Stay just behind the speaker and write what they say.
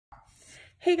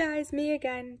Hey guys, me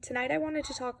again. Tonight I wanted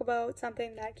to talk about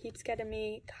something that keeps getting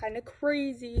me kind of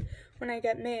crazy when I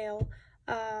get mail.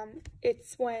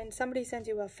 It's when somebody sends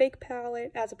you a fake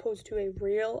palette as opposed to a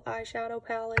real eyeshadow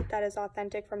palette that is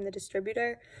authentic from the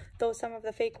distributor. Though some of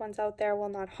the fake ones out there will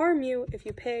not harm you, if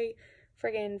you pay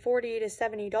friggin' $40 to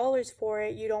 $70 for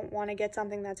it, you don't want to get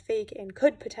something that's fake and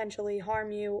could potentially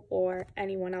harm you or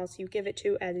anyone else you give it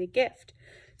to as a gift.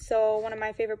 So one of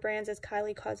my favorite brands is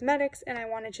Kylie Cosmetics, and I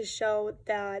wanted to show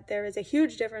that there is a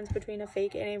huge difference between a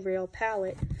fake and a real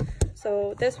palette.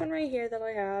 So this one right here that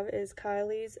I have is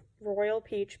Kylie's Royal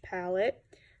Peach palette.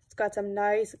 It's got some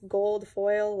nice gold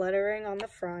foil lettering on the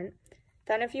front.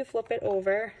 Then if you flip it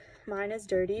over, mine is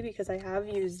dirty because I have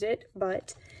used it,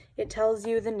 but it tells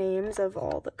you the names of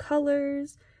all the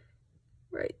colors.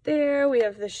 Right there, we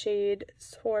have the shade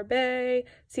Sorbet,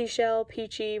 Seashell,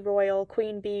 Peachy, Royal,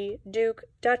 Queen Bee, Duke,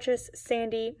 Duchess,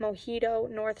 Sandy,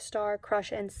 Mojito, North Star,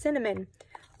 Crush, and Cinnamon.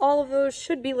 All of those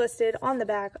should be listed on the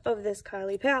back of this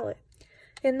Kylie palette.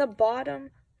 In the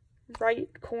bottom right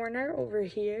corner over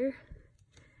here,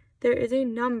 there is a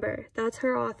number. That's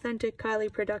her authentic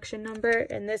Kylie production number.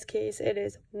 In this case, it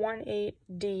is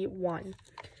 18D1.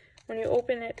 When you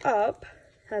open it up,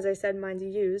 as I said, mine's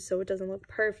used, so it doesn't look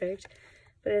perfect.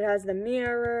 But it has the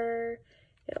mirror,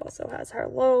 it also has her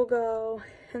logo,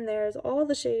 and there's all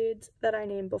the shades that I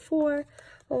named before,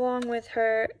 along with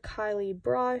her Kylie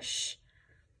brush.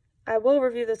 I will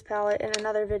review this palette in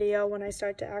another video when I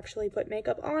start to actually put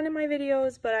makeup on in my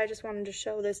videos, but I just wanted to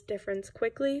show this difference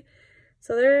quickly.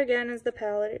 So there again is the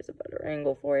palette. Here's a better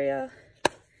angle for you.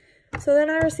 So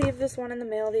then I received this one in the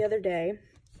mail the other day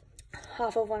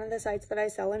off of one of the sites that I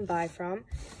sell and buy from.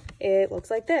 It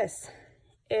looks like this.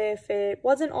 If it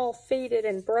wasn't all faded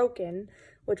and broken,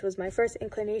 which was my first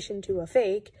inclination to a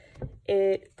fake,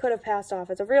 it could have passed off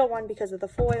as a real one because of the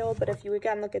foil. But if you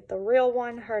again look at the real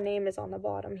one, her name is on the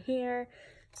bottom here.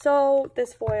 So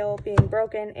this foil being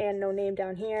broken and no name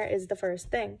down here is the first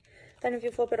thing. Then if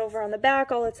you flip it over on the back,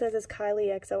 all it says is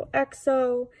Kylie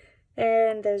XOXO,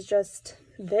 and there's just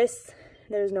this.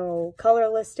 There's no color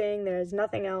listing, there's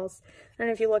nothing else. And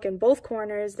if you look in both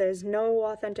corners, there's no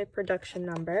authentic production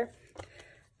number.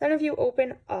 Then if you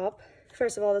open up,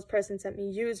 first of all, this person sent me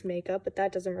used makeup, but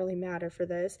that doesn't really matter for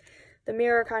this. The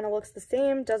mirror kind of looks the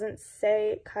same, doesn't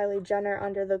say Kylie Jenner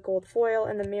under the gold foil,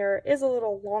 and the mirror is a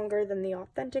little longer than the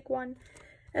authentic one.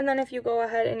 And then if you go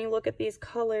ahead and you look at these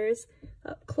colors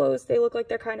up close, they look like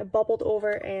they're kind of bubbled over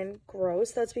and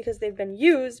gross. That's because they've been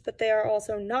used, but they are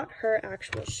also not her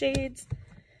actual shades.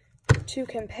 To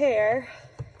compare,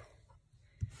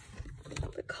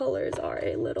 the colors are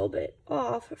a little bit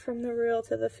off from the real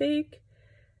to the fake.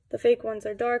 The fake ones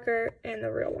are darker and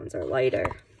the real ones are lighter.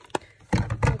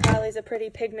 And Kylie's a pretty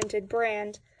pigmented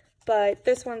brand, but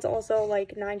this one's also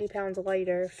like 90 pounds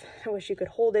lighter. I wish you could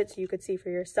hold it so you could see for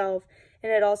yourself.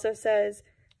 And it also says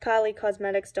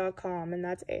KylieCosmetics.com, and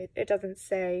that's it. It doesn't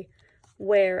say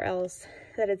where else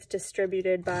that it's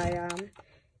distributed by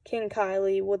King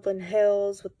Kylie, Woodland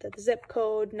Hills with the zip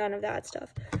code, none of that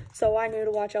stuff. So I knew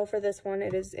to watch out for this one.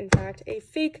 It is in fact a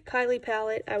fake Kylie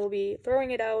palette. I will be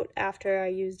throwing it out after I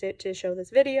used it to show this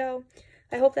video.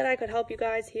 I hope that I could help you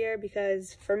guys here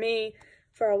because for me,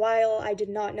 for a while, I did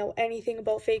not know anything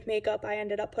about fake makeup. I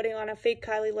ended up putting on a fake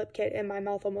Kylie lip kit and my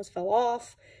mouth almost fell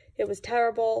off. It was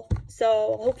terrible.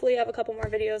 So hopefully I have a couple more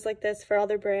videos like this for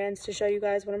other brands to show you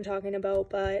guys what I'm talking about.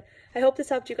 But I hope this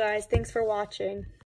helped you guys. Thanks for watching.